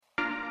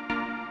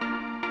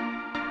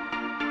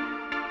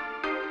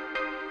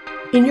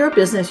In your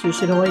business, you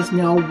should always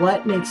know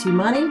what makes you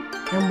money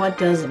and what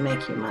doesn't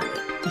make you money.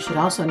 You should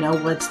also know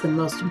what's the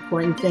most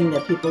important thing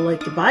that people like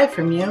to buy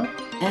from you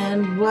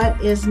and what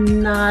is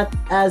not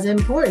as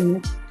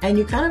important. And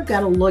you kind of got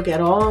to look at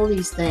all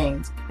these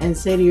things and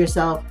say to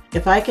yourself,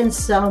 if I can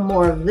sell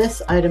more of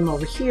this item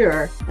over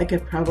here, I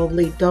could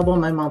probably double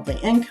my monthly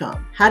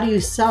income. How do you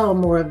sell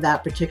more of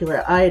that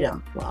particular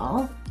item?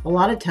 Well, a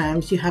lot of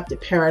times you have to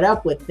pair it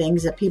up with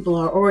things that people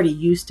are already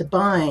used to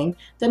buying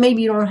that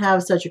maybe you don't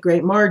have such a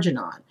great margin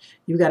on.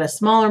 You've got a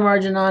smaller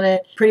margin on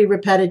it, pretty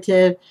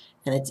repetitive,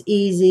 and it's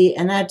easy,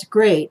 and that's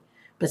great.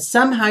 But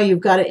somehow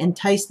you've got to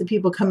entice the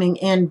people coming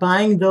in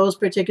buying those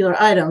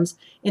particular items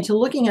into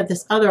looking at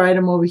this other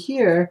item over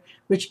here,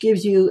 which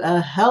gives you a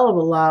hell of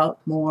a lot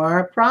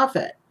more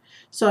profit.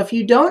 So if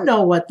you don't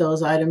know what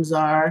those items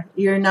are,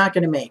 you're not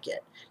going to make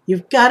it.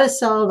 You've got to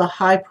sell the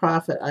high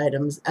profit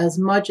items as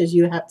much as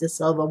you have to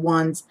sell the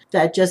ones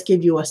that just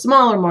give you a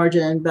smaller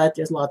margin, but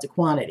there's lots of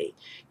quantity.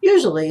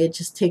 Usually it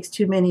just takes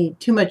too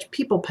much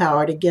people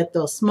power to get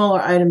those smaller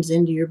items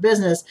into your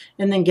business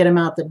and then get them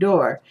out the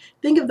door.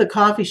 Think of the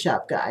coffee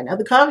shop guy. Now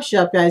the coffee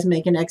shop guy is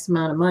making X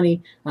amount of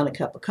money on a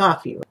cup of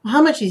coffee. Well,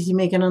 how much is he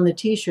making on the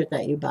t-shirt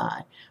that you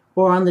buy?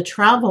 Or on the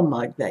travel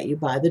mug that you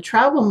buy? The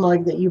travel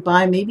mug that you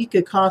buy maybe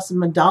could cost him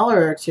 $1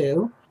 or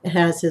 $2. It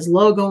has his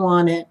logo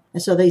on it.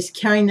 And so they're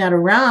carrying that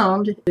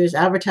around. There's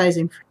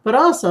advertising. But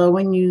also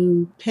when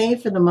you pay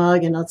for the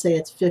mug and let's say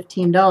it's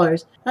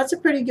 $15, that's a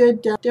pretty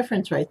good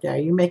difference right there.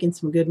 You're making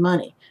some good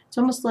money. It's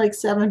almost like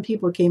 7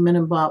 people came in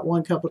and bought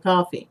 1 cup of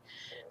coffee.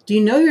 Do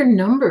you know your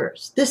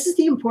numbers? This is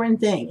the important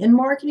thing. In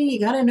marketing, you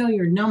got to know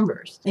your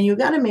numbers. And you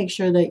got to make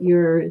sure that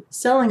you're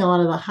selling a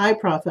lot of the high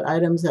profit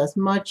items as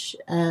much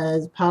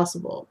as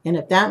possible. And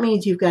if that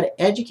means you've got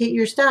to educate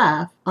your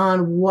staff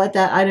on what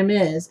that item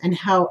is and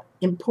how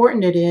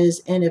important it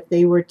is, and if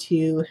they were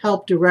to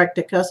help direct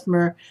a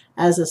customer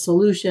as a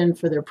solution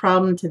for their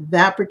problem to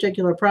that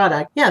particular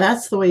product, yeah,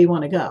 that's the way you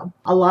want to go.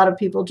 A lot of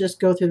people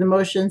just go through the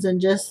motions and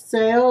just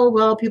say, oh,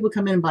 well, people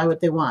come in and buy what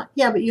they want.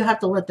 Yeah, but you have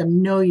to let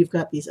them know you've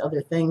got these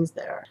other things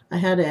there. I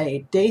had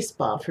a day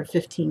spa for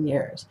 15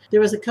 years. There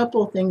was a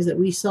couple of things that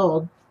we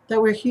sold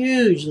that were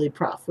hugely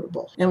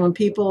profitable. And when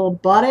people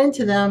bought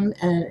into them,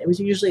 and it was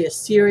usually a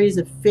series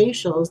of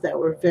facials that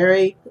were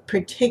very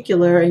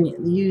particular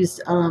and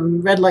used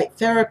red light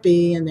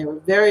therapy, and they were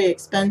very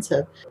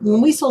expensive. When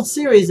we sold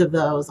series of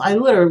those, I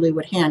literally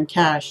would hand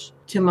cash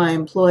to my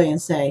employee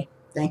and say,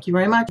 thank you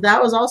very much.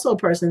 That was also a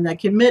person that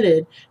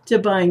committed to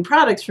buying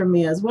products from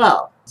me as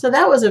well. So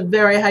that was a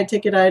very high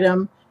ticket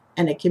item,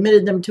 and it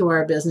committed them to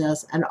our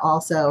business. And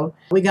also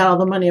we got all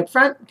the money up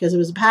front because it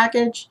was a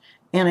package.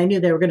 And I knew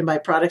they were going to buy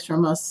products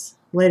from us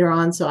later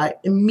on, so I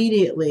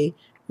immediately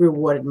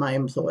rewarded my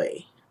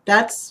employee.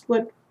 That's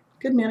what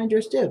good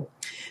managers do.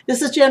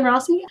 This is Jan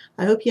Rossi.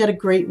 I hope you had a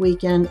great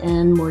weekend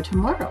and more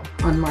tomorrow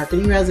on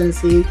Marketing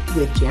Residency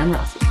with Jan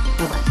Rossi.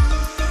 Bye-bye.